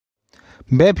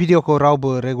बे भिडिअखौ रावबो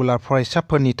रेगुलार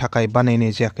फरायसाफोरनि थाखाय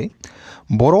बानायनाय जायाखै।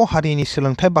 बर' हारिनि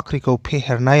सोलोंथाइ बाख्रिखौ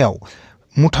फेहेरनायाव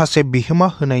मुथासे बिहोमा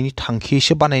होनायनि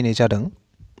थांखियैसो बानायनाय जादों।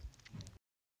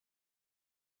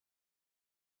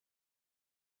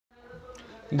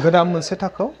 गोदान मोनसे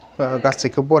थाखोआव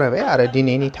गासैखौ बरायबाय आरो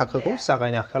दिनैनि थाखोखौ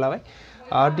जागायनो आखायाव लाबाय।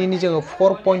 दिनै जोङो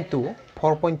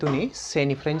 4.2 नि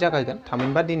सेनिफ्रायनो जागायगोन।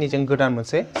 थामहिनबा दिनै जों गोदान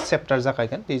मोनसे चेप्टार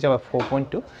जागायगोन। बे जाबाय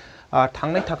 4.2।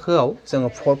 थांनाय थाखोआव जोङो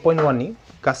 4.1 नि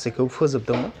गासैखौ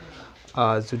फोजोबदोंमोन।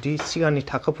 जुदि सिगांनि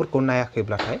थाखोफोरखौ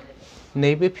नायाखैब्लाथाय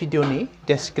नैबे भिडिअनि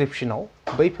डेसक्रिपसनाव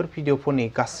बैफोर भिडिअफोरनि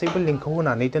गासैबो लिंकखौ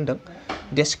होनानै दोनदों।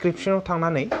 डेसक्रिपसनाव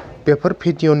थांनानै बेफोर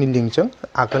भिडिअनि लिंकजों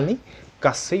आगोलनि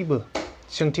गासैबो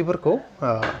सोंथिफोरखौ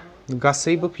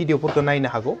गासैबो भिडिअफोरखौ नायनो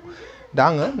हागौ। दा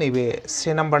आङो नैबे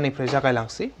 1 नाम्बारनिफ्राय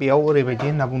जागायलांसै। बेयाव ओरैबायदि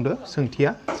होनना बुंदों सोंथिया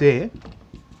जे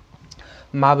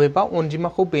माबेबा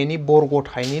अनजिमाखौ बेनि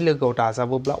बर्गथाइनि लोगोआव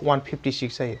दाजाबोब्ला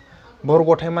 156 जायो।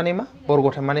 बर्गथाइ माने मा?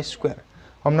 बर्गथाइ माने स्कुवेर।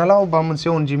 हमना ला अबेबा मोनसे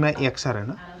अनजिमाया x आरो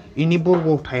ना, इनि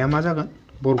बर्गथाइया मा जागोन?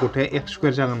 बर्गथाइया x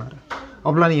स्कुवेर जागोन आरो।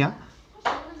 अब्लानिया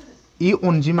इ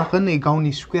अनजिमाखौ नै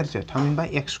गावनि स्कुवेरजों थामहिनबा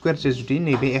x स्कुवेरजों जुदि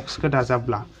नैबे x खौ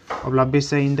दाजाबब्ला अब्ला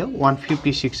बेसे जायो होनदों?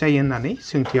 156 जायो होननानै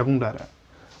सोंथिया बुंदों आरो।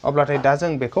 अब्लाथाय दा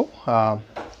जों बेखौ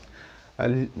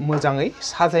मोजाङै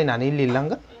साजायनानै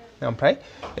लिरलांगोन। ओमफ्राय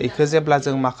बेखौ जेब्ला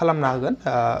जों मा खालामनो हागोन?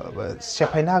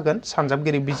 सेफायनो हागोन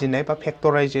सानजाबगिरि बिजिरनाय बा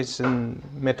फेक्टराइजेसन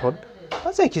मेथड बा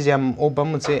जायखिजाया अबेबा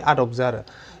मोनसे आदबजों आरो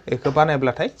बेखौ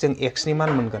बानायब्लाथाय जों x नि मान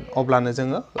मोनगोन। अब्लानो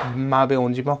जोङो माबे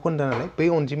अनजिमाखौ होनदों नालाय बै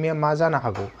अनजिमाया मा जानो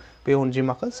हागौ बे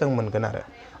अनजिमाखौ जों मोनगोन आरो।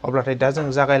 अब्लाथाय दा जों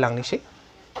जागायलांनोसै।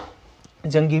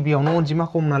 जों गिबियावनो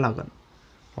अनजिमाखौ हमना लागोन।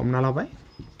 हमना लाबाय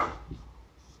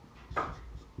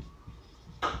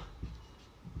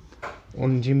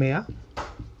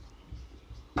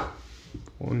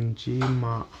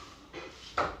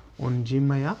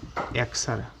अनजिमाया x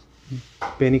आरो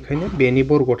बेनिखायनो बेनि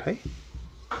बर्गथाइ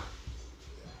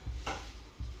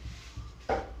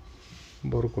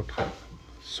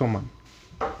समान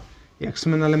x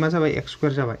मोननालाय मा जाबाय? x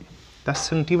स्कुवेर जाबाय। दा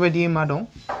सोंथि बायदियै मा दं?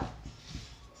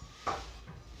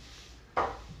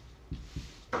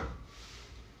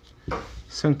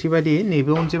 सोंथि बायदियै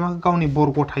नैबे अनजिमाखौ गावनि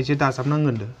बर्गथाइजों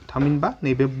दाजाबनांगोन। थामहिनबा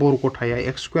नैबे बर्गथाइया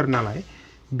x स्कुवेर नालाय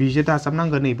बिजों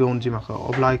दाजाबनांगोन नैबे अनजिमाखौ।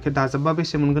 अब्ला बेखौ दाजाबबा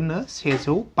बेसे मोनगोन?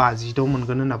 156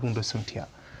 मोनगोन होनना बुंदों सोंथिया।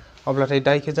 अब्लाथाय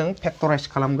दा बेखौ जों फेक्टराइज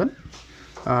खालामगोन।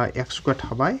 x स्कुवेर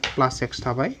थाबाय प्लास x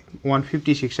थाबाय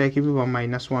 156 आ फैबा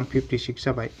माइनास 156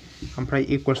 जाबाय। ओमफ्राय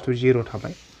इकुवेल्स टु 0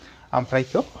 थाबाय। ओमफ्राय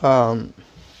बेखौ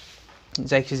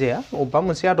जायखिजाया अबेबा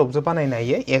मोनसे आदबजों बानायनो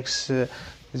हायो। x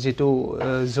जिथु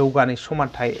जौगानाय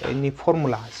समानथाइनि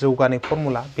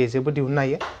फर्मुला बेजोंबो दिहुननो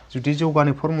हायो। जुदि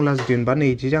जौगानाय फर्मुला दिहुनबा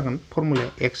नैदि जागोन फर्मुलाया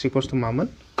x इकुवेल्स टु मामोन?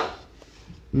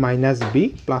 माइनास b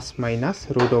प्लास माइनास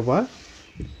रुट अभार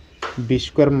b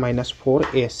square minus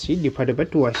 4ac divided बाय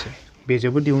 2ac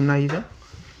बेजोंबो दिहुननो हायो जों।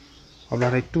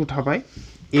 अब्लाथाय 2 थाबाय।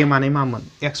 a माने मामोन?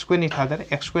 x स्कुवेरनि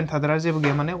थादेरा जेबो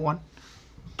गैया माने 1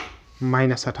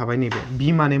 माइनासआ थाबाय नैबे।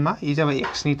 b माने मा? इ जाबाय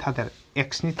x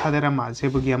नि थादेरा मा?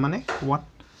 जेबो गैया माने 1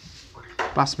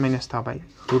 प्लास माइनास थाबाय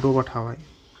रुट अभार थाबाय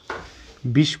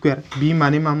b स्कुवेर। b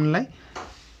माने मामोनलाय?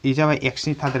 इ जाबाय x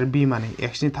नि थादेर। b माने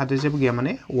x नि थादेर जेबो गैया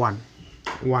माने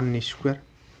 1 नि स्कुवेर।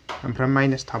 ओमफ्राय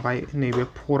माइनास थाबाय नैबे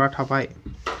 4 थाबाय।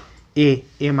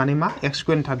 a माने मा? x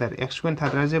स्कुवेरनि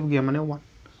थादेरा जेबो गैया माने 1।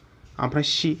 ओमफ्राय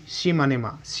c माने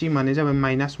मा? c माने जाबाय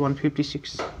माइनास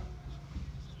 156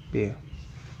 बे।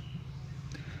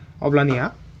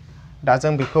 अब्लानिया दा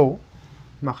जों बेखौ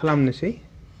मा खालामनोसै?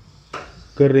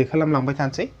 गोरलै खालामलांबाय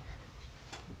थानोसै।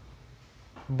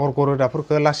 बर्ग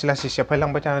रोदाफोरखौ लासै लासै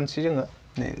सेफायलांबाय थानोसै जोङो।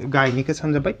 गाहायनिखौ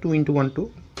सानजाबाय 2 × 1 2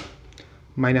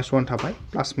 माइनास 1 थाबाय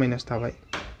प्लास माइनास थाबाय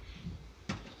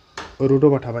रुट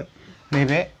अभार थाबाय।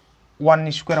 नैबे 1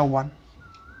 नि स्कुवेराव 1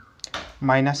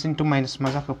 माइनास इन्टु माइनास मा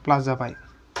जाखो? प्लास जाबाय।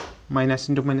 माइनास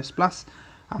इन्टु माइनास प्लास।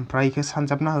 ओमफ्राय बेखौ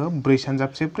सानजाबना हो। 4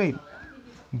 सानजाबसे 4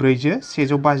 4जो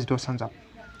 152 सानजाब।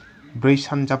 4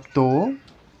 सानजाब 6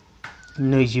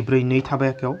 24 2 थाबाय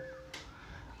आखायाव।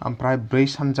 ओमफ्राय 4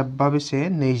 सानजाबबा बेसे?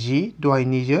 20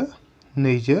 दहायनिजों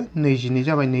 22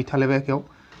 जाबाय 2 थालायबाय आखायाव।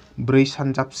 4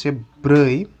 सानजाबसे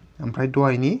 4 ओमफ्राय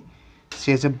दहायनि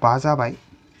 1/5 जाबाय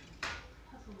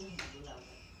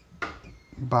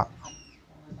 5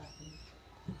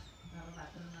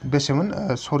 बेसेमोन?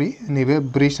 सरि नैबे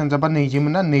 4 सानजाबा 20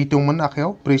 मोन ना 2 दंमोन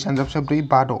आखायाव। 4 सानजाबसे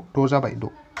 4 6 जाबाय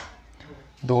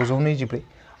 624।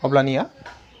 अब्लानिया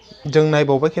जों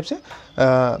नायबावबाय खेबसे।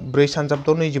 4 सानजाब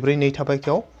 6 24 2 थाबाय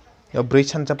आखायाव। 4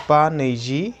 सानजाबबा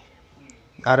 20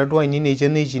 आरो दहायनि 2जों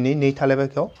 22 2 थालायबाय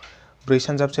आखायाव। 4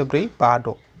 सानजाबसे 4 5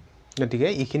 6 गतिके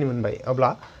बेखिनि मोनबाय। अब्ला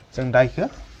जों दा बेखौ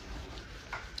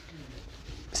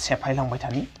सेफायलांबाय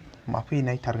थानि मा फैयो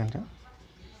नायथारगोन जों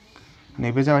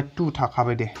नैबे जाबाय 2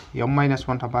 थाखाबाय दे याव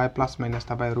 -1 थाबाय प्लास माइनास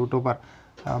थाबाय रुट ओभार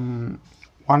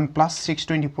 1 प्लस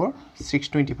 624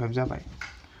 625 जाबाय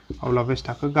अब्ला बेसे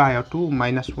थाखो गाहायाव 2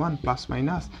 -1 प्लास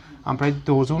माइनास ओमफ्राय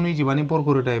 625 नि बर्ग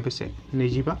रोदाया बेसे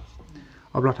 25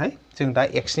 अब्लाथाय जों दा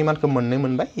x नि मानखौ मोननै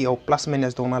मोनबाय याव प्लास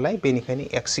माइनास दं नालाय बेनिखायनो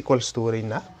x इक्वल्स टु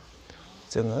ओरैना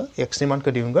जोङो x नि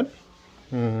मानखौ दिहुनगोन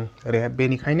ओरै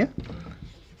बेनिखायनो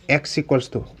x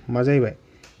इक्वल्स टु मा जाहैबाय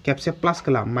खेबसे प्लास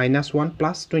खालाम -1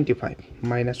 प्लस 25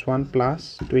 -1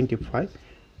 प्लस 25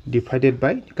 डिवाइडेड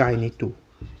बाय गाहायनि 2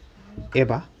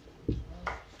 एबा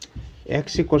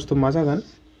x इक्वल्स टु मा जागोन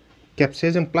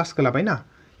खेबसे जों प्लास खालामबाय ना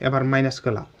एबार माइनास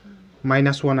खाला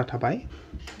 -1 आ थाबाय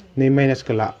नै माइनास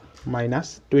खाला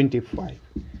 -25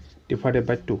 डिवाइडेड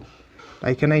बाय 2 दा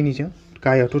इखौ नायनि जों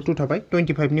गाहायावथ' 2 थाबाय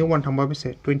 25 नि 1 थांबा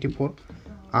बेसे 24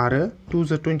 आरो 2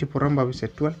 जो 24 होनबा बेसे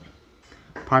 12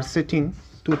 फारसेथिं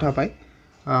 2 थाबाय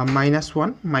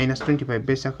 -1 -25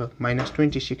 बेसे जाखो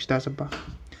 -26 दाजोबबा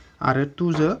आरो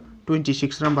 2 जो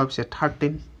 26 रानबा बेसे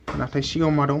 13 नाथाय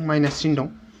सिगाङाव मा दं माइनास सिन दं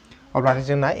अब्लाथाय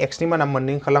जोंना x नि माना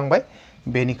मोननै ओंखारलांबाय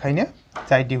बेनिखायनो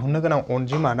जाय दिहुननो गोनां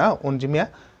अनजिमा ना अनजिमाया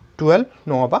 12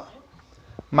 नङाबा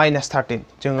 -13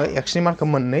 जोङो x नि मानखौ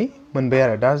मोननै मोनबाय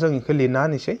आरो दा जों इखौ लिरना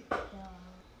होनोसै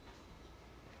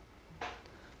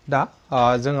दा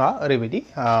जोंहा ओरैबायदि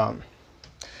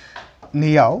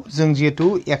नैयाव जों जिहेतु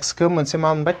x खौ मोनसे मा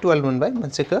मोनबाय 12 मोनबाय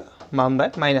मोनसेखौ मा मोनबाय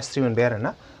 -3 मोनबाय आरो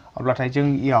ना अब्लाथाय जों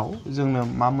इयाव जोंनो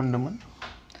मा मोनदोंमोन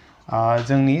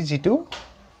जोंनि जितु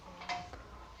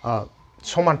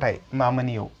समानथाय मामोन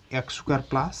इयाव x²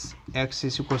 प्लस x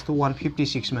इज इक्वल्स टु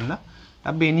 156 मोन ना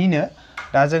दा बेनिनो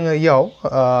दा जोङो इयाव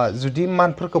जुदि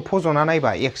मानफोरखौ फज'ना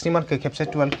नायबा x नि मानखौ खेबसे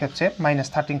 12 खेबसे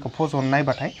 -13 खौ फज'ना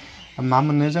नायबाथाय मा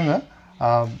मोनो जोङो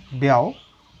बेयाव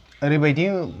ओरैबायदि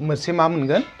मोनसे मा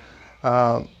मोनगोन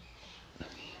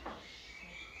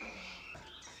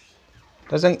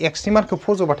दा जों x नि मानखौ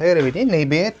फज'बाथाय ओरैबायदि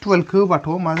नैबे 12 खौ होबाथ'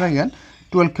 मा जागोन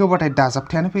 12 खौ होबाथाय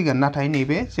दाजाबथायानो फैगोन नाथाय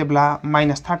नैबे जेब्ला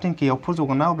 -13 खौ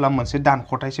फज'गोन ना अब्ला मोनसे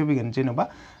दानख'थायसो फैगोन जेनेबा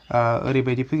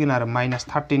ओरैबायदि फैगोन आरो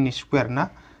 -13 नि स्क्वायर ना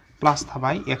प्लास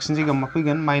थाबाय x नि जायगायाव मा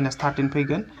फैगोन -13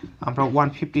 फैगोन ओमफ्राय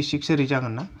 156 ओरै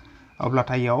जागोन ना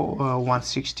अब्लाथाय इयाव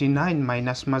 169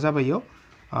 माइनास मा जाबाय इयाव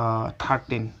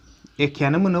 13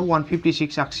 एखेयानो मोनो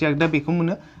 156 आगसि आगदा बेखौ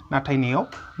मोनो नाथाय नैयाव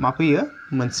मा फैयो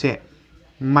मोनसे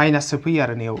माइनाससो फैयो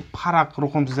आरो नैयाव फाराग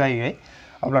रखमसो जायो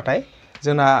अब्लाथाय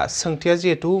जोंना सोंथिया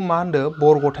जिहेतु मा होनदो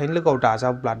बर्गथायनि लोगोआव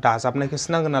दाजाबब्ला दाजाबनायखौसो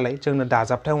नांगोन नालाय जोंनो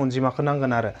दाजाबथाय अनजिमाखौ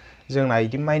नांगोन आरो जोंना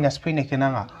इदि माइनास फैनायखौ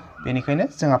नाङा बेनिखायनो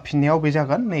जोंहा फिननायाव बे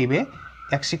जागोन नैबे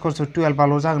x इक्वल्स टु 12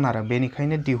 बाल' जागोन आरो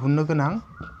बेनिखायनो दिहुननो गोनां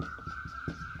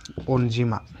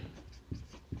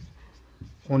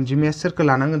अनजिमाया सोरखौ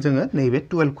लानांगोन जोङो नैबे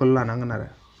 12 खौ लानांगोन आरो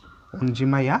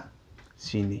अनजिमाया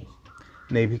 12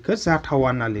 नैबेखौ जाथावा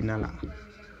होनना लिरना ला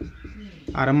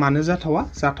आरो मानो जाथावा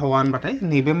होनबाथाय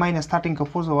नैबे -13 खौ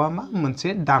फज'वा मा मोनसे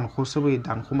दानख'सो फैयो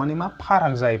दानख' माने मा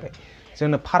फाराग जाहैबाय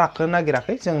जोंनो फारागखौ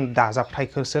नागिराखै जों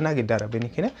दाजाबथायखौसो नागिरदों आरो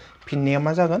बेनिखायनो फिननाया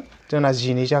मा जागोन जोंना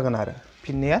 12 जागोन आरो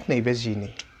फिननाया नैबे 12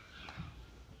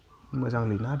 मोजां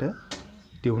लिरना होदो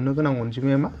दिहुननो गोनां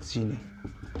अनजिमाया मा 12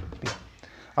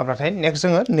 अब्लाथाय नेक्स्ट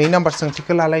जोङो 2 नाम्बार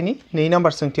सोंथिखौ लालायनि 2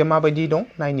 नाम्बार सोंथिया माबायदि दं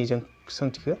नायनि जों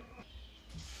सोंथिखौ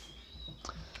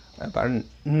एबार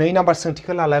 2 नाम्बार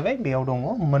सोंथिखौ लालायबाय बेयाव दङ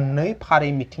मोननै फारि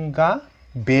मिथिंगा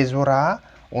बेजरा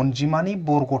अनजिमानि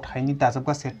बर्गथायनि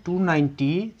दाजाबगासै 290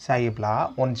 जायोब्ला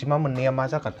अनजिमा मोननैया मा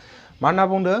जागोन मा होनना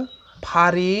बुंदों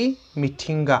फारि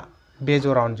मिथिंगा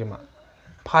बेजरा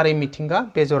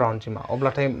अनजिमा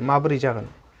अब्लाथाय माबोरै जागोन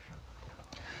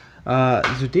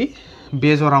जुदि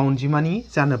बेजरा अनजिमानि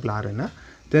जानोब्ला आरोना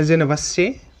जेनेबा 1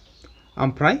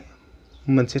 ओमफ्राय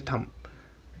मोनसे 3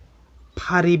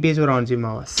 फारि बेजरा अनजिमा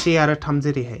 1 आरो 3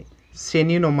 जेरैहाय 1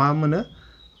 नि उनाव मा मोनो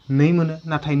 2 मोनो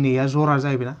नाथाय 2 आ जरा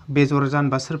जाहैबायना बेजरा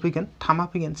जानोबा सोर फैगोन 3 आ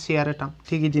फैगोन 1 आरो 3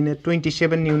 थिग बिदिनो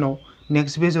 27 नि उनाव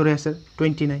नेक्स्ट बेजराया सोर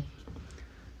 29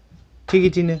 थिग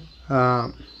बिदिनो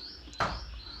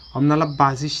हमना ला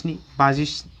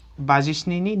 57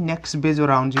 नि नेक्स्ट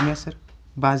बेजरा अनजिमाया सोर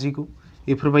 59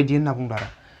 बेफोरबायदि होनना बुंदों आरो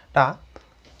दा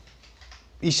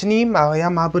इसनि माबाया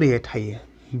माबोरैहाय थायो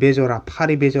बेजरा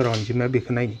फारि बेजरा अनजिमाया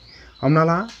बेखौ नायनि हमना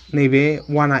ला नैबे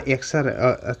 1 आ x आरो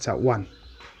आच्छा 1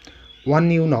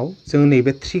 नि उनाव जों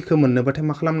नैबे 3 खौ मोननोबाथाय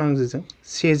मा खालामनांगौ जों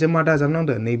 1 जो मा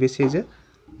दाजाबनांदो नैबे 1 जो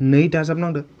 2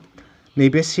 दाजाबनांदो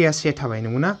नैबे 1 आ 1 थाबाय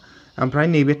नंगौना ओमफ्राय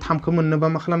नैबे 3 खौ मोननोबा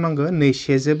मा खालामनांगौ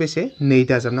 1 जो बेसे 2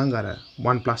 दाजाबनांगौ आरो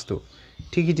 1 + 2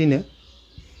 थिग बिदिनो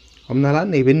हमना ला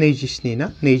नैबे 27 ना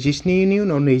 27 नि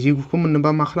उनाव 29 खौ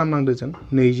मोननोबा मा खालामनांदो जों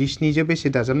 27 जो बेसे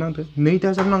दाजाबनांदो 2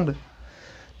 दाजाबनांदो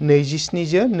 27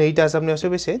 जो 2 दाजाबनायावसो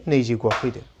बेसे 29 आ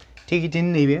फैदो थिग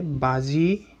बिदिनो नैबे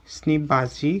 57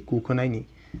 59खौ नायनि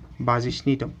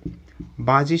 57 दं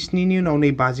 57 नि उनाव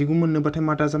नै 59 मोननोबाथाय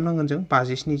मा दाजाबनांगोन जों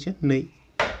 57 जों 2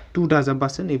 2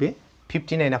 दाजाबबासो नैबे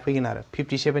 59 आ फैगोन आरो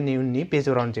 57 नि उननि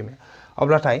बेजरा अनजिमाया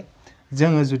अब्लाथाय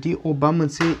जोङो जुदि अबेबा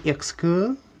मोनसे x खौ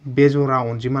बेजरा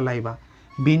अनजिमा लायोबा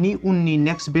बेनि उननि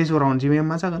नेक्स्ट बेजरा अनजिमाया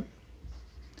मा जागोन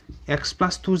x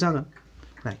 + 2 जागोन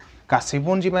नाय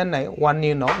गासैबो अनजिमाया नाय 1 नि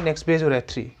उनाव नेक्स्ट बेजराया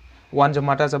 3 1 जों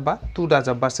मा दाजाबबा 2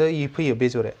 दाजाबबासो इ फैयो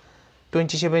बेजराया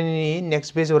 27 नि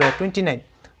नेक्स्ट बेजराया 29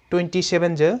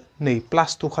 27 जों नै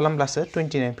 +2 खालामब्लासो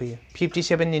 29 फैयो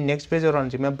 57 नि नेक्स्ट बेजरा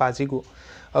अनजिमाया 59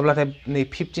 अब्लाथाय नै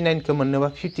 59 खौ मोननोबा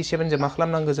 57 जों मा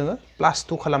खालामनांगौ जोङो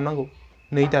 +2 खालामनांगौ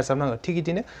 2 दाजाबनांगौ थिग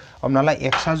बिदिनो हमना ला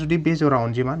x आ जुदि बेजरा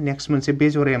अनजिमा नेक्स्ट मोनसे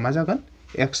बेजराया मा जागोन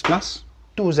x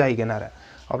 + 2 जाहैगोन आरो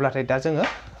अब्लाथाय दा जोङो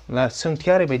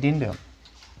सोंथिया ओरैबायदि होनदों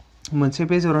मोनसे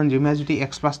बेजरा अनजिमाया जुदि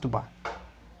x + 2 बा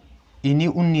इनि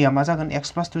उननिया मा जागोन x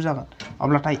 + 2 जागोन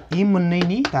अब्लाथाय इ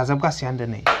मोननैनि दाजाबगासेया होनदों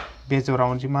नै बेजरा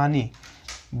अनजिमानि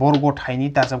बर्गथाइनि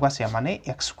दाजाबगासेया माने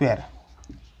x²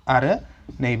 आरो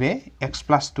नैबे x +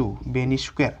 2 बेनि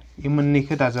स्क्वायर इ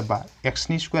मोननैखौ दाजाबबा x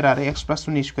नि स्क्वायर आरो x +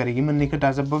 2 नि स्क्वायर इ मोननैखौ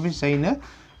दाजाबबा बेसे जायोनो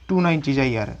 290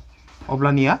 जायो आरो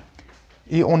अब्लानिया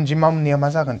इ अनजिमा मोननैया मा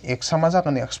जागोन x आ मा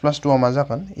जागोन x + 2 आ मा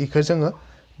जागोन इखौ जोङो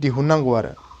दिहुननांगौ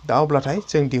आरो दा अब्लाथाय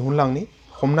जों दिहुनलांनि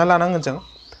हमना लानांगोन जों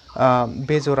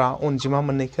बेजरा अनजिमा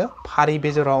मोननैखौ फारि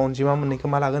बेजरा अनजिमा मोननैखौ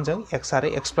मा लागोन जों x आरो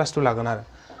x + 2 लागोन आरो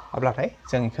अब्लाथाय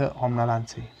जों इखौ हमना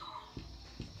लानोसै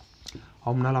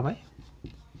हमना लाबाय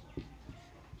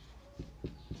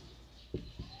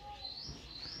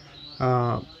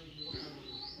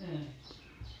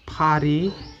फारि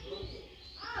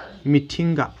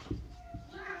मिथिंगा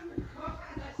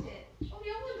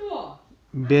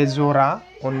बेजरा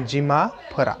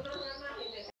अनजिमाफोरा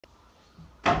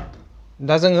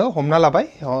दा जोङो हमना लाबाय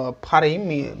फारि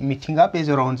मिथिंगा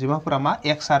बेजरा अनजिमाफोरा मा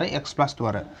x आरो x + 2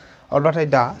 आरो अब्लाथाय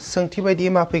दा सोंथि बायदि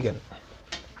मा फैगोन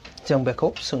जों बेखौ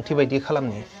सोंथि बायदि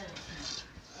खालामनि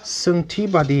सोंथि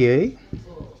बादियै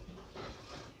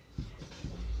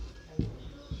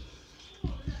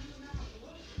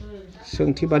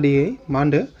मा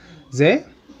होनदो जे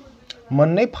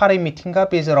मोननै फारि मिथिंगा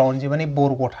बेजरा अनजिमानि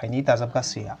बर्गथाइनि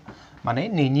दाजाबगासेया माने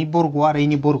नैनि बर्ग आरो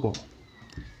इनि बर्ग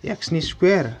x नि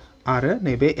स्क्वायर आरो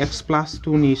नैबे x +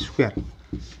 2 नि स्क्वायर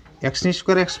x नि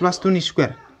स्क्वायर x + 2 नि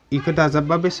स्क्वायर इखौ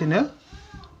दाजाबबा बेसेनो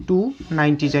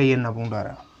 290 जायो होनना बुंदों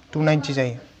आरो 290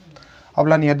 जायो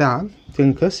अब्लानिया दा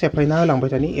जोंखौ सेफायना होलांबाय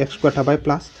थानि x² थाबाय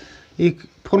प्लास E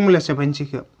formula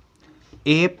सेफायनोसैखौ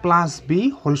a + b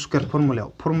whole square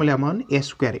फर्मुलाया मोन a²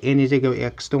 a नि जायगायाव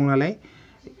x दं नालाय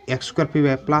x²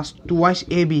 फैबाय प्लास 2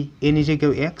 ab a नि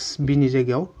जायगायाव x b नि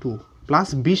जायगायाव 2 प्लास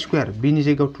b² b नि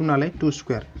जायगायाव 2 नालाय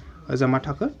 2² ओजा मा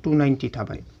थाखो 290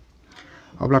 थाबाय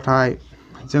अब्लाथाय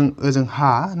जों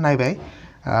ओजोंहा नायबाय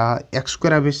x²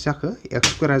 बेसे जाखो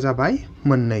x² जाबाय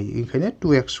मोननै ओंखायनो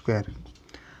 2x²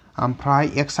 ओमफ्राय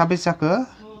x आ बेसे जाखो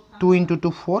 2 ×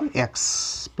 2 4x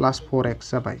प्लास 4x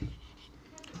जाबाय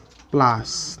प्लास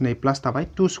नै प्लास थाबाय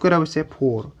 2² बेसे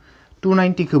 4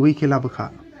 290 खौबो इखे लाबोखा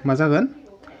मा जागोन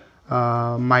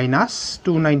माइनास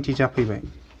 290 जाफैबाय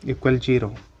इक्वल 0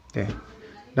 दे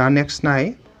दा नेक्स्ट नाय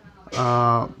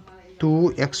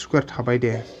 2x² थाबाय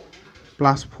दे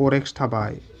प्लास 4x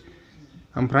थाबाय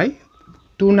ओमफ्राय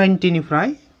 290 निफ्राय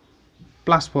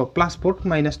प्लास 4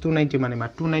 माइनास 290 माने मा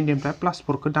 290 निफ्राय प्लास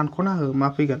 4 खौ दानख'ना हो मा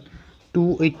फैगोन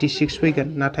 286 फैगोन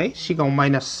नाथाय सिगाङाव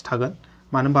माइनास थागोन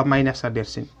मानो होनबा माइनासआ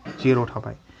देरसिन 0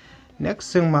 थाबाय नेक्स्ट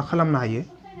जों मा खालामनो हायो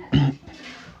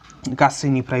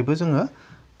गासैनिफ्रायबो जोङो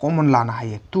कमन लानो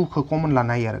हायो 2 खौ कमन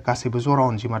लानो हायो आरो गासैबो जरा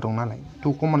अनजिमा दं नालाय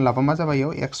 2 कमन लाबा मा जाबाय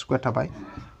इयाव x² थाबाय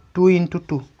 2 ×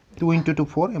 2 2 × 2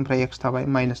 4 ओमफ्राय x थाबाय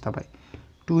माइनास थाबाय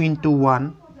 2 × 1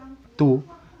 2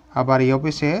 आबार इयाव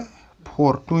बेसे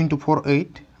 4 2 × 4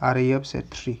 8 आरो इयाव बेसे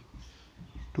 3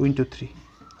 2 × 3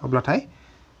 अब्लाथाय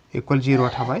इक्वल 0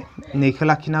 थाबाय नैखौ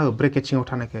लाखिना हो ब्रेकेट सिङाव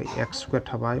थानायखाय x²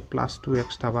 थाबाय प्लास 2x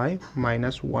थाबाय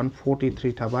माइनास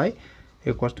 143 थाबाय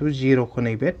इक्वल टु 0 खौ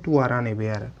नैबे 2 आ रानहैबाय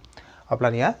आरो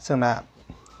अब्लानिया जोंना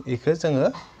इखौ जोङो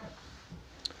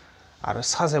आरो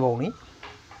साजायबावनि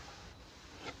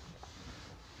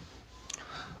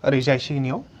ओरै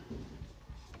जायसिगोनियाव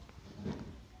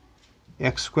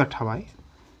x² थाबाय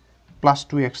प्लास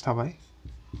 2x थाबाय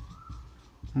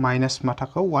माइनास मा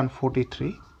थाखो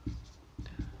 143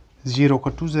 0 खौ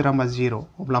 2 जों रानबा 0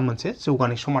 अब्ला मोनसे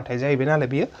जौगानाय समानथाय जाहैबाय नालाय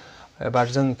बियो एबार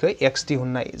जों इखौ x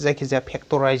दिहुननाय जायखिजाया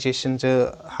फेक्टराइजेसन जो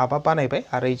हाबा बानायबाय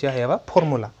आरो इजो हायाबा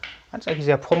फर्मुला आरो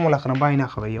जायखिजाया फर्मुलाखौनो बाहायनो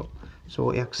हाखाबाय इयाव स'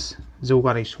 x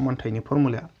जौगानाय समानथायनि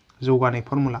फर्मुला जौगानाय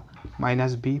formula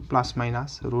minus b plus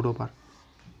minus route over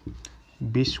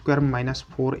b² minus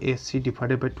 4ac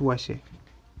divided by 2ac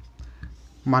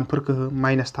मानफोरखौ हो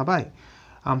माइनास थाबाय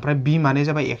ओमफ्राय बी माने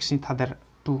जाबाय x नि थादेर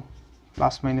 2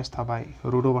 प्लास माइनास थाबाय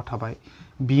रुट ओभार थाबाय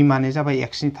बी माने जाबाय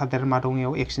x नि थादेर मा दं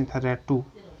इयाव x नि थादेर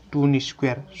 2 नि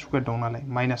स्क्वायर दं नालाय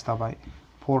माइनास थाबाय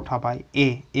 4 थाबाय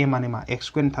a माने मा x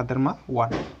स्क्वायर नि थादेर मा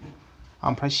 1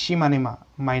 ओमफ्राय c माने मा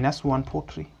माइनास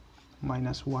 143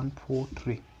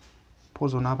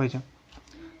 फज'ना होबाय जों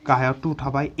गाहायाव 2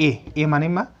 थाबाय a माने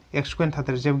मा x स्क्वायर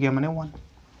थादेर जेबो गैया माने 1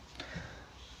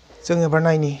 जों एबार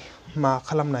नायनि मा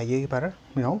खालामनो हायो एबार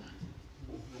बेयाव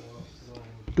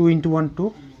 2 into 1 2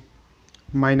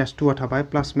 माइनास 2 थाबाय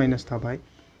प्लास माइनास थाबाय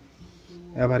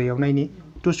एबार याव नायनि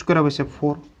 2 स्क्वायर बेसे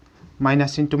 4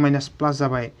 माइनास इनटु माइनास प्लास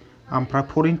जाबाय ओमफ्राय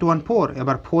 4 into 1 4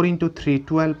 एबार 4 into 3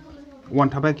 12 1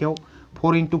 थाबाय बेयाव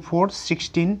 4 into 4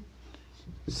 16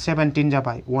 17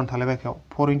 जाबाय 1 थालायबाय बेयाव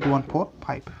 4 into 1 4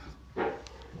 5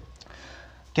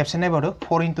 खेबसे नायबावदो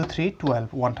 4 into 3 12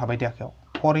 1 थाबाय देयाखैयाव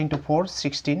 4 into 4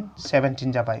 16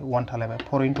 17 जाबाय 1 थालायबाय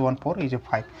 4 into 1 4 इज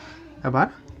 5 एबार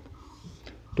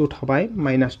 2 थाबाय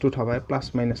माइनास 2 थाबाय प्लास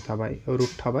माइनास थाबाय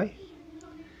रुट थाबाय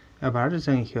एबार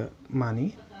जों इखो मानि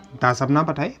दाजाबना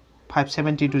बाथाय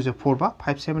 572 जो 4 बा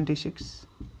 576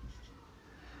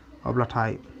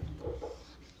 अब्लाथाय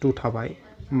 2 थाबाय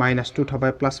माइनास 2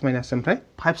 थाबाय प्लास माइनास ओमफ्राय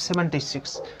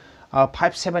 576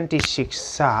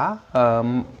 576 आ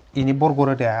इनि बर्ग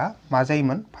रोदाया मा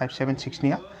जायोमोन 576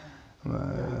 निया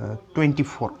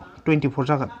 24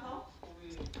 जागोन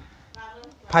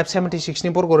 576 नि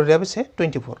बर्ग रोदाया बेसे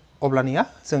 24 अब्लानिया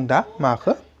जों दा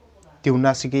माखो दिहुननो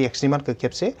हासिगोन x नि मानखौ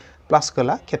खेबसे प्लासखौ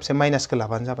ला खेबसे माइनासखौ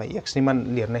लाबानो जाबाय x नि मान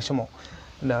लिरनाय समाव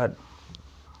दा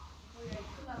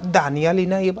दानिया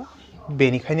लिरनो हायोबा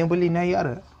बेनिखायनोबो लिरनो हायो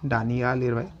आरो दानिया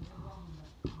लिरबाय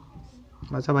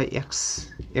मा जाबाय x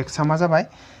आ मा जाबाय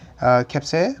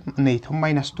खेबसे नैथ'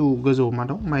 माइनास 2 गोजौ मा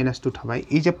दं माइनास 2 थाबाय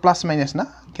इ जे प्लास माइनास ना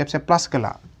खेबसे प्लासखौ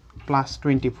ला प्लास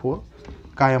 24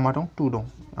 गाहायाव मा दं 2 दं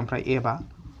ओमफ्राय एबा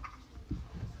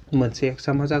मोनसे x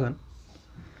आ मा जागोन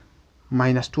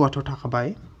माइनास 2 आथ' थाखाबाय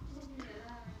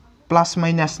प्लास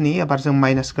माइनासनि एबार जों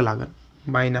माइनासखौ लागोन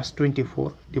माइनास 24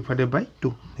 डिवाइडेड बाय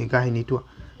 2 नै गाहायनि 2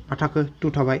 मा थाखो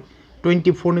 2 थाबाय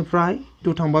 24 निफ्राय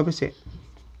 2 थांबा बेसे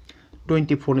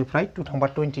 24 निफ्राय 2 थांबा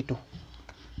 22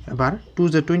 एबार 2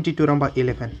 जो 22 रांबा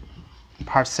 11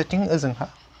 फारसेथिं ओजोंहा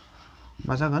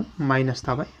मा जागोन माइनास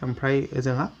थाबाय ओमफ्राय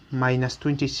ओजोंहा माइनास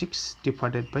 26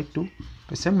 डिवाइडेड बाय 2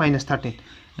 बेसे माइनास 13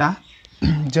 दा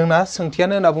जोंना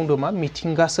सोंथियानो होनना बुंदों मा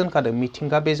मिथिंगासो होनखादों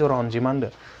मिथिंगा बेजरा अनजिमा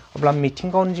होनदों अब्ला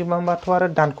मिथिंगा अनजिमा होनबाथ' आरो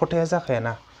दानख'थाया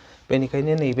जाखायाना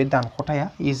बेनिखायनो नैबे दानख'थाया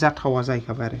इ जाथावा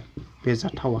जाहैखाबाय आरो बे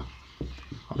जाथावा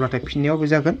अब्लाथाय फिननायाव बे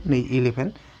जागोन नै 11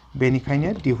 बेनिखायनो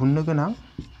दिहुननो गोनां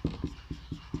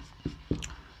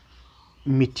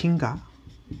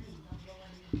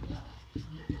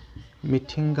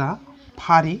मिथिंगा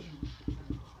फारि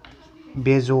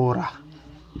बेजरा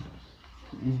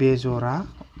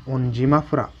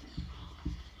अनजिमाफोरा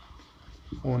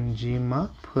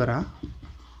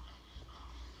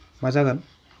मा जागोन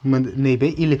नैबे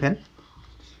 11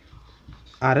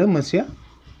 आरो मोनसेया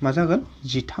मा जागोन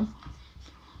 13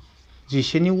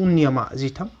 11 नि उननिया मा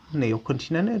 13 नैयाव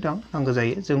खोन्थिनानै होदों नांगौ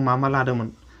जायो जों मा लादोंमोन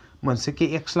मोनसेखौ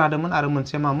x लादोंमोन आरो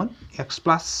मोनसे मामोन x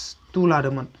प्लास 2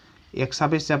 लादोंमोन x आ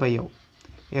बेसे जाबाय इयाव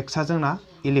x आ जोंना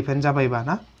 11 जाबायबा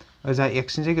ना ओजा x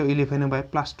नि जायगायाव 11 होबाय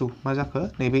प्लास 2 मा जाखो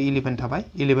नैबे 11 थाबाय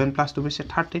 11 प्लास 2 बेसे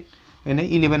 13 बेनो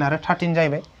 11 आरो 13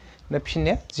 जाहैबाय दा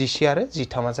फिननाया 11 आरो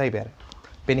 13 जाहैबाय आरो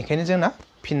बेनिखायनो जोंना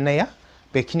फिननाया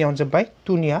बेखिनियावनो जोब्बाय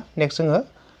 2 निया नेक्स्ट जोङो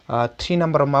 3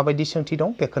 नाम्बाराव माबायदि सोंथि दं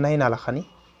बेखौ नायना लाखानि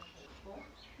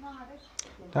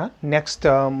दा नेक्स्ट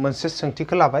मोनसे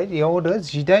सोंथिखौ लाबाय बेयाव होदो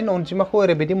 18 अनजिमाखौ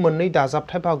ओरैबायदि मोननै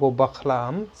दाजाबथाय बाहागोआव बा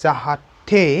खालाम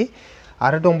जाहाथे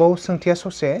आरो दंबावो सोंथिया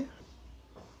ससे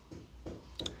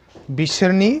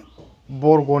बिसोरनि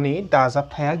बर्गनि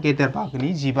दाजाबथाया गेदेर बाहागोनि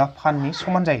 15 फाननि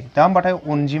समान जायो दा होमबाथाय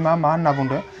अनजिमा मा होनना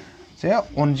बुंदो जे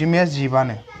अनजिमाया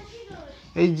 15नो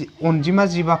अनजिमा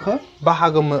 15खौ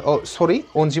बाहागो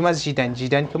अनजिमा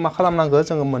 18खौ मा खालामनांगौ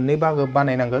जोङो मोननै बाहागो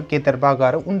बानायनांगौ गेदेर बाहागो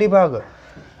आरो उन्दै बाहागो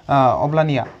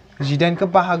अब्लानिया 18खौ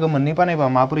बाहागो मोननै बानायबा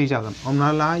माबोरै जागोन हमना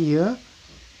ला इयो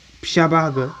फिसा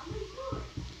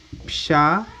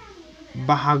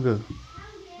बाहागो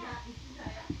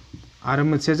आरो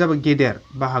मोनसेया जाबाय गेदेर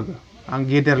बाहागो आं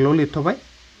गेदेरल' लिरथ'बाय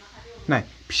नाय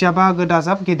फिसा बाहागो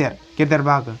दाजाब गेदेर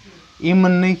बाहागो इ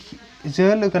मोननैजों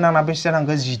लोगो नांना बेसे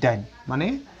जानांगौ 18 माने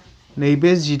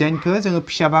नैबे 18खौ जोङो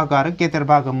फिसा बाहागो आरो गेदेर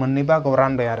बाहागो मोननै बाहागोआव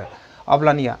रानबाय आरो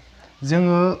अब्लानिया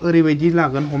जोङो ओरैबायदि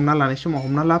लागोन हमना लानाय समाव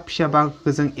हमना ला फिसा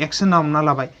बाहागोखौ जों x होनना हमना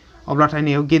लाबाय अब्लाथाय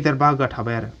नैयाव गेदेर बाहागोआ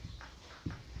थाबाय आरो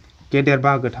गेदेर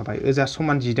बाहागो थाबाय ओजा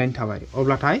समान 18 थाबाय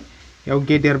अब्लाथाय बेयाव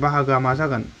गेदेर बाहागोआ मा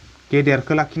जागोन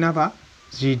गेदेरखौ लाखिनाबा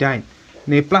 18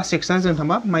 नै प्लास एक्सआ जों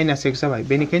थांबा माइनास एक्स जाबाय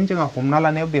बेनिखायनो जोंहा हमना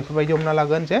लानायाव बेफोरबायदि हमना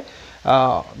लागोन जे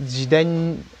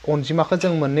 18 अनजिमाखौ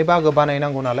जों मोननै बाहागो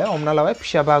बानायनांगौ नालाय हमना लाबाय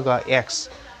फिसा बाहागोआ एक्स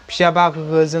फिसा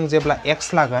बाहागोखौ जों जेब्ला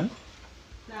एक्स लागोन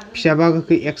फिसा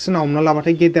बाहागोखौ एक्स होनना हमना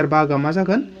लाबाथाय गेदेर बाहागोआ मा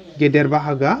जागोन गेदेर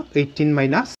बाहागोआ 18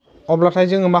 माइनास अब्लाथाय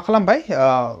जोङो मा खालामबाय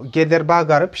गेदेर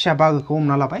बाहागो आरो फिसा बाहागोखौ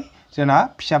हमना लाबाय जोंना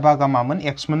फिसा बाहागोआ मामोन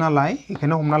एक्समोन नालाय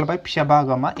बेखायनो हमना लाबाय फिसा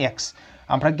बाहागोआ मा एक्स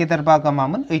ओमफ्राय गेदेर बाहागोआ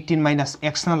मामोन 18 माइनास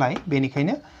एक्स नालाय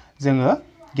बेनिखायनो जोङो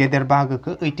गेदेर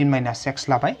बाहागोखौ 18 माइनास एक्स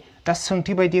लाबाय दा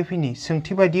सोंथि बायदियै फैनि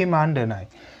सोंथि बायदियै मा होनदों नाय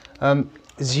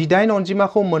 18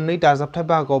 अनजिमाखौ मोननै दाजाबथाय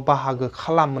बाहागोआव बाहागो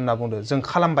खालाम होनना बुंदों जों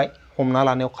खालामबाय हमना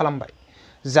लानायाव खालामबाय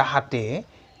जाहाथे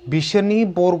बिसोरनि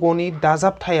बर्गनि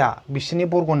दाजाबथाया बिसोरनि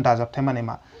बर्गनि दाजाबथाय माने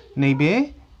मा नैबे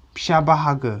फिसा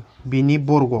बाहागो बिनि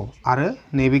बर्ग आरो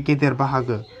नैबे गेदेर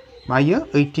बाहागो मायो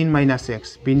 18 माइनास एक्स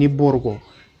बिनि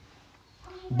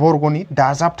बर्गनि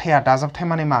दाजाबथाय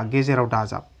माने मा गेजेराव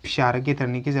दाजाब फिसा आरो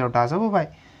गेदेरनि गेजेराव दाजाब होबाय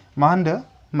मा होनदो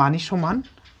मानि समान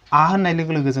आ होननाय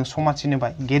लोगो लोगो जों समान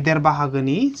सिनबाय गेदेर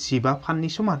बाहागोनि 15 फाननि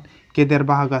समान गेदेर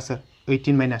बाहागोआ सोर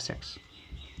 18 माइनास एक्स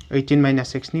 18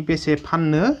 माइनास एक्सनि बेसे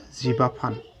फाननो 15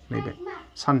 फान नैबे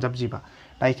सानजाब 15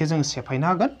 दा इखौ जों सेफायनो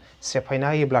हागोन सेफायना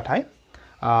होयोब्लाथाय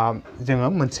जोङो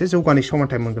मोनसे जौगानाय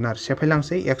समानथाय मोनगोन आरो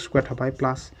सेफायलांसै एक्स स्क्वायर थाबाय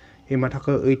प्लास मा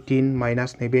थाखो 18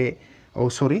 माइनास नैबे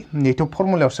सरि नैथ'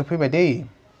 फर्मुलायावसो फैबाय दै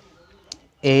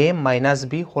ए माइनास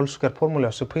बि होल स्क्वायर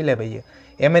फर्मुलायावसो फैलायबाय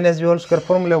ए माइनास बि होल स्क्वायर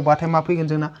फर्मुलायाव बाथाय मा फैगोन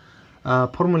जोंना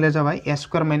फर्मुलाया जाबाय ए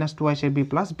स्क्वायर माइनास 2 बि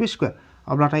प्लास बि स्क्वायर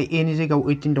अब्लाथाय ए नि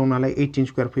जायगायाव 18 दं नालाय 18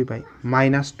 स्क्वायर फैबाय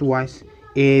माइनास 2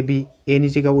 ए बि ए नि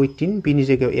जायगायाव 18 बि नि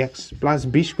जायगायाव एक्स प्लास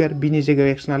बि स्क्वायर बि नि जायगायाव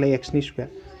एक्स नालाय एक्स नि स्क्वायर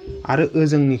आरो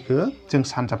ओजोंनिखौ जों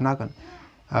सानजाबनो हागोन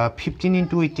 15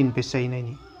 into 18 बेसे जायो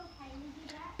नायनि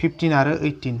 15 आरो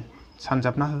 18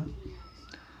 सानजाबना हो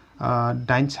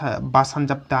 5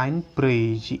 सानजाब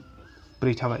 8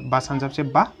 4 थाबाय 5 सानजाबसे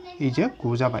 5 इजे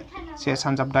 9 जाबाय 1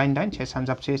 सानजाब 8 8 1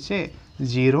 सानजाबसे 1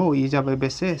 0 इ जाबाय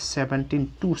बेसे 17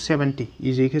 270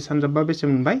 इजेखौ सानजाबबा बेसे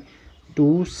मोनबाय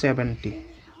 270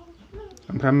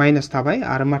 ओमफ्राय माइनास थाबाय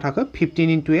आरो मा थाखो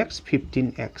 15 into x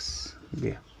 15x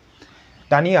बे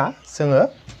दानिया जोङो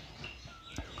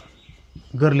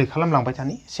गोरलै खालामलांबाय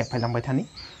थानि सेफायलांबाय थानि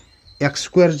एक्स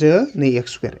स्क्वायर जो नै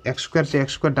एक्स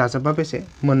स्क्वायर दाजाबबा बेसे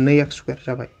मोननै एक्स स्क्वायर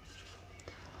जाबाय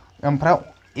ओमफ्राय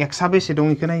एक्सआ बेसे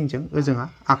दं इखौ नायनो जों ओजोंहा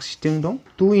आगसिथिं दं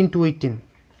 2 into 18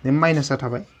 नै माइनासआ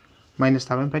थाबाय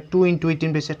ओमफ्राय 2 into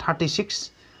 18 बेसे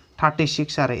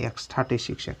 36 आरो x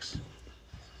 36x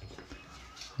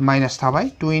माइनास थाबाय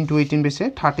 2 into 18 बेसे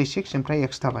 36 ओमफ्राय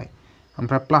x थाबाय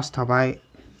ओमफ्राय प्लास थाबाय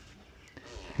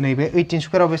नैबे 18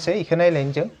 स्क्वायराव बेसे इखौ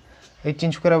नायलायनो जों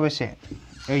 18 स्क्वायराव बेसे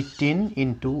 18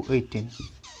 into 18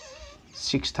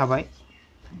 6 थाबाय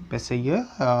बेसे इयो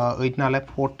 8 नालाय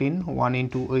 14 1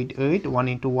 into 8 8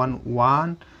 1 into 1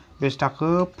 1 बेसे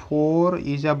थाखो 4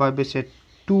 इ जाबाय बेसे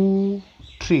 2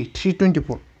 3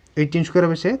 324 18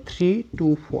 स्क्वायराव बेसे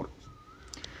 324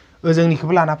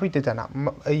 ओजोंनिखौबो लाना फैदो दाना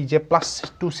ओइ जे प्लास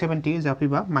 270 ओजा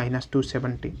फैबा माइनास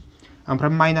 270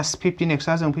 ओमफ्राय माइनास 15x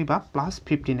जों फैबा प्लास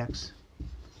 15x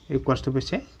इक्वल्स टु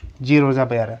बेसे 0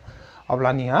 जाबाय आरो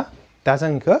अब्लानिया दा जों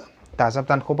इखौ दाजाब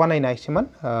दानखौ बानायनायसोमोन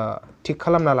थिक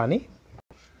खालामना लानि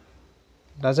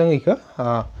दा जों इखौ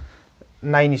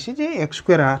नायनोसै जे x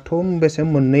स्क्वायराथ' बेसे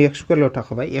मोननै x स्क्वायरल'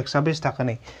 थाखाबाय x आ बेसे थाखो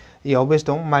नै इयाव बेसे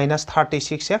दं माइनास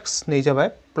 36x नै जाबाय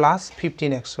प्लास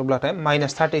 15x अब्लाथाय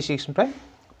माइनास 36 निफ्राय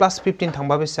प्लास 15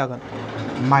 थांबा बेसे जागोन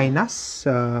माइनास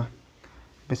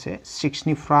बेसे 6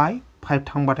 निफ्राय 5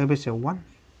 थांबाथाय बेसे 1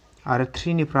 आरो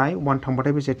 3 निफ्राय 1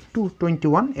 थांबाथाय बेसे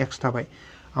 221x थाबाय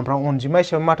ओमफ्राय अनजिमा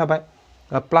हिसाबै मा थाबाय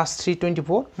प्लास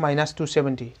 324 माइनास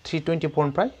 270 324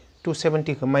 निफ्राय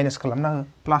 270 खौ माइनास खालामना हो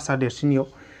प्लासआ देरसिननियाव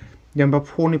जेनेबा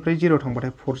 4 निफ्राय 0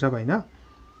 थांबाथाय 4 जाबाय ना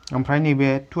ओमफ्राय नैबे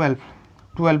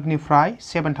 12 निफ्राय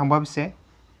 7 थांबा बेसे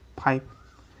 5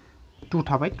 2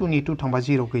 थाबाय 2 नि 2 थांबा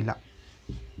 0 गैला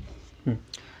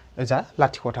ओजा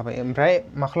लाथिख' थाबाय ओमफ्राय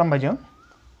मा खालामबाय जों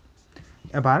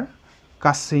एबार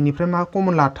गासैनिफ्राय मा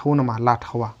कमन लाथावो नामा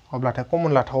लाथावा अब्लाथाय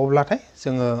कमन लाथावोब्लाथाय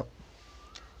जोङो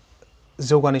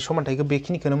जौगानाय समानथायखौ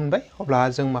बेखिनिखौनो मोनबाय अब्ला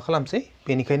जों मा खालामसै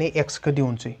बेनिखायनो x खौ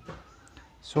दिहुनसै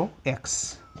स' x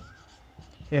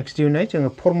दिहुननाय जोङो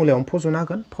फर्मुलायावनो फज'नो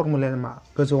हागोन फर्मुलाया मा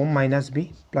गोजौआव minus b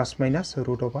plus minus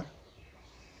route over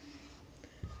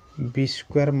b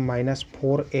square minus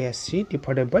 4ac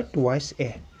divided by 2a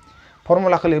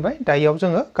फर्मुलाखौ लिरबाय दा इयाव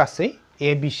जोङो गासै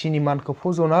a b c नि मानखौ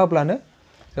फज'ना होब्लानो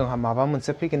जोंहा माबा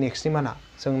मोनसे फैगोन x नि माना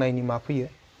जों नायनि मा फैयो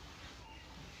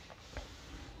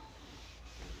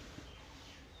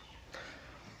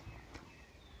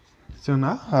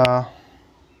जोंना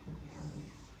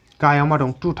गायाव मा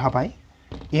दं 2 थाबाय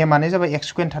a माने जाबाय x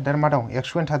स्क्वायर थादेर मा दं x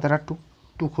स्क्वायर थादेरा 2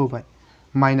 2 खौ होबाय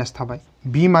माइनास थाबाय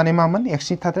b माने मामोन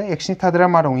x नि थाद्राया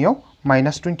मा दं इयाव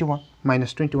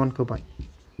 -21 खौ होबाय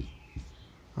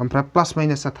ओमफ्राय प्लास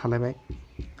माइनासआ थालायबाय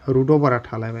रुट ओभारआ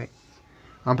थालायबाय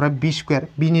ओमफ्राय b स्क्वायर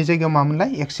b नि जायगायाव मामोनलाय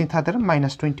x नि थाद्राया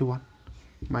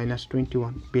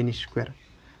 -21 बेनि स्क्वायर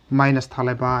माइनास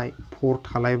थालायबाय 4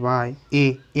 थालायबाय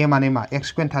a माने मा x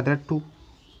स्क्वायर थाद्राया 2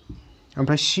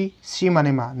 ओमफ्राय c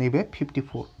माने मा नैबे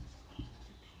 54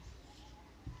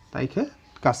 दा इखो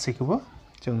गासैखौबो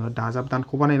जोङो दाजाब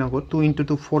दानखौ बानायनांगौ 2 ×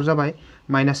 2 4 जाबाय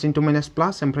माइनास × माइनास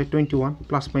प्लास ओमफ्राय 21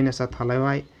 प्लास माइनासआ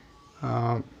थालायबाय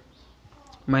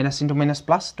माइनास × माइनास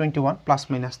प्लास 21 प्लास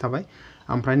माइनास थाबाय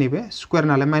ओमफ्राय नैबे स्क्वायर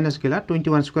नालाय माइनास गैला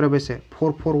 21 स्क्वायरा बेसे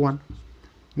 441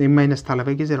 नै माइनास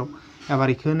थालायबाय गेजेराव एबार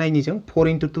इखो नायनि जों 4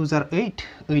 × 2 जार 8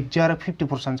 जो आरो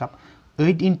 54 सानजाब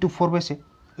 8 × 4 बेसे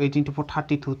 8 × 4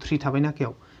 32 3 थाबाय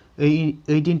नाकेयाव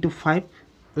 8 ×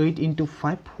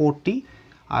 5 40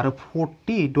 आरो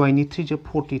 40 दहायनि 3 जो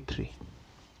 43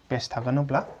 बेस थागोन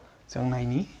अब्ला जों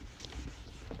नायनि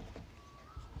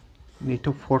नैथ'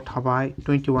 4 थाबाय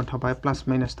 21 थाबाय प्लास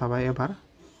माइनास थाबाय एबार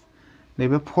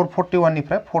नैबे 441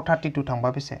 निफ्राय 432 थांबा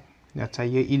बेसे आच्छा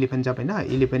इयो 11 जाबाय ना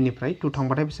 11 निफ्राय 2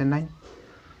 थांबाथाय बेसे 9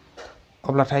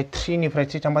 अब्लाथाय 3 निफ्राय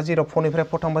 3 थांबा 0 4 निफ्राय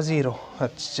 4 थांबा 0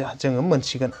 आच्छा जोङो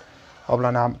मोनसिगोन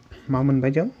अब्लाना मा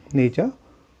मोनबाय जों नैजो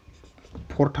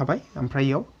 4 थाबाय ओमफ्राय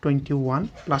इयाव 21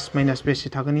 प्लास माइनास बेसे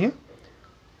थागोन इयो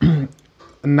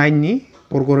 9 नि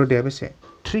बर्ग रोदाया बेसे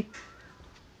 3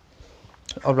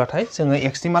 अब्लाथाय जोङो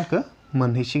x नि मानखौ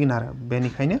मोनहैसिगोन आरो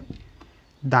बेनिखायनो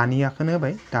दानियाखौनो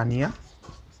होबाय दानिया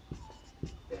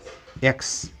x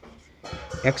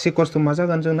इक्वल्स टु मा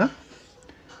जागोन जोंना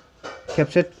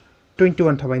खेबसे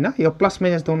 21 थाबाय ना इयाव प्लास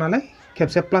माइनास दं नालाय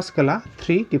खेबसे प्लास गला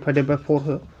 3 डिवाइडेड बाय 4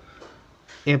 हो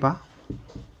एबा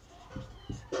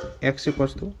x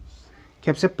इक्वल्स टु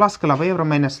खेबसे प्लास गलाबाय एबा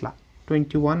माइनास ला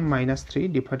 21 माइनास 3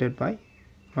 डिवाइडेड बाय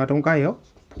मा दं गायाव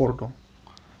 4 दं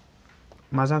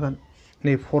मा जागोन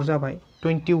नै 4 जाबाय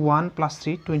 21 प्लास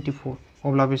 3 24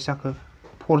 अब्ला बेसे जाखो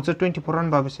 4 जो 24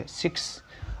 रानबा बेसे 6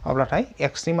 अब्लाथाय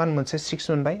x नि मान मोनसे 6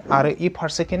 मोनबाय आरो इ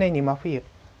फारसेखै नायनि मा फैयो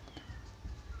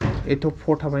एथ'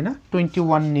 4 थाबाय ना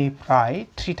 21 निफ्राय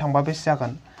 3 थांबा बेसे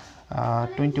जागोन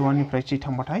 21 निफ्राय 3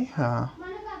 थांबाथाय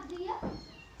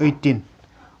 18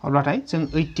 अब्लाथाय जों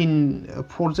 18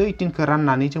 4 जो 18 खौ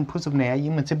राननानै जों फोजोबनाया इ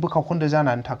मोनसे बोखाव खोन्दो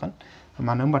जानानै थागोन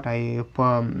मानो होनबाथाय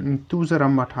 2 जो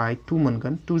रानबाथाय 2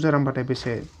 मोनगोन 2 जो रानबाथाय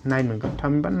बेसे 9 मोनगोन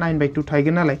थामहिनबा 9/2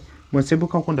 थाहैगोन नालाय मोनसे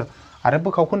बोखाव खोन्दो आरो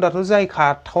बोखाव खोन्दोआथ'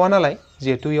 जायखाथावा नालाय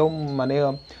जिहेतु इयाव माने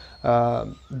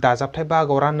दाजाबथाय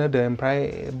बाहागोआव राननो होदो ओमफ्राय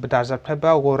दाजाबथाय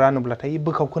बाहागोआव रानोब्लाथाय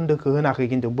बोखाव खोन्दोखौ होनाखै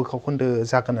खिन्थु बोखाव खोन्दो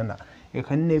जागोन होनना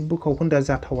बेखायनो नै बोखाव खोन्दोआ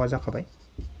जाथावा जाखाबाय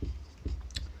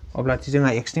अब्लाथाय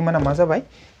जोंहा x नि माना मा जाबाय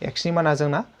x नि माना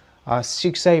जोंना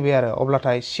 6 जाहैबाय आरो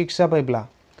अब्लाथाय 6 जाबायब्ला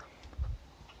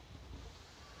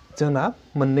जोंना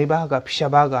मोननै बाहागोआ फिसा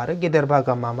बाहागो आरो गेदेर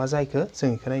बाहागोआ मा जायखो जों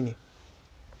इखौ नायनि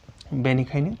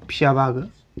बेनिखायनो फिसा बाहागो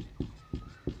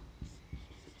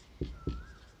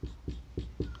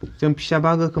जों फिसा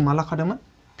बाहागोखौ मा लाखादोंमोन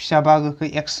फिसा बाहागोखौ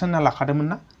x होनना लाखादोंमोन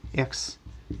ना x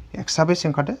आ बेसे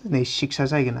ओंखारदो नै 6 आ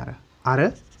जाहैगोन आरो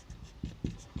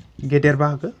गेदेर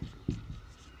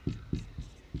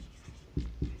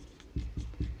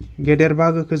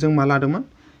बाहागोखौ जों मा लादोंमोन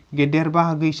गेदेर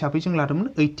बाहागो हिसाबै जों लादोंमोन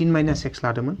 18 - x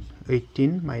लादोंमोन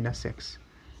 18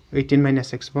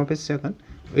 - x बा बेसे जागोन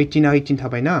 18 आ 18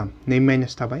 थाबाय ना नै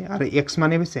माइनास थाबाय आरो x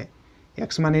माने बेसे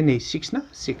x माने नै 6 ना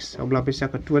 6 अब्ला बेसे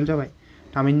जाखो 12 जाबाय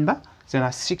थामहिनबा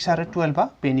जोंहा 6 आरो 12 बा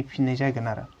बेनि फिननाय जागोन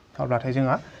आरो अब्लाथाय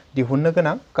जोंहा दिहुननो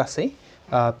गोनां गासै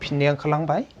फिननाया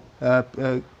ओंखारलांबाय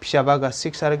फिसा बाहागोआ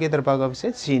 6 आरो गेदेर बाहागोआ बेसे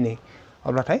 12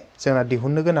 अब्लाथाय जोंहा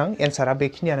दिहुननो गोनां एन्सारा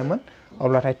बेखिनियानोमोन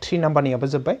अब्लाथाय 3 नाम्बारनियाबो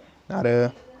जोब्बाय आरो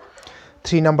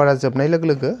 3 नाम्बारा जोबनाय लोगो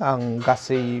लोगो आं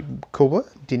गासैखौबो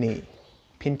दिनै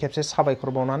फिन खेबसे साबायखर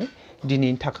बावनानै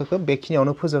दिनैनि थाखोखौ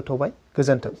बेखिनियावनो फोजोबथ'बाय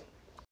गोजोन्थों।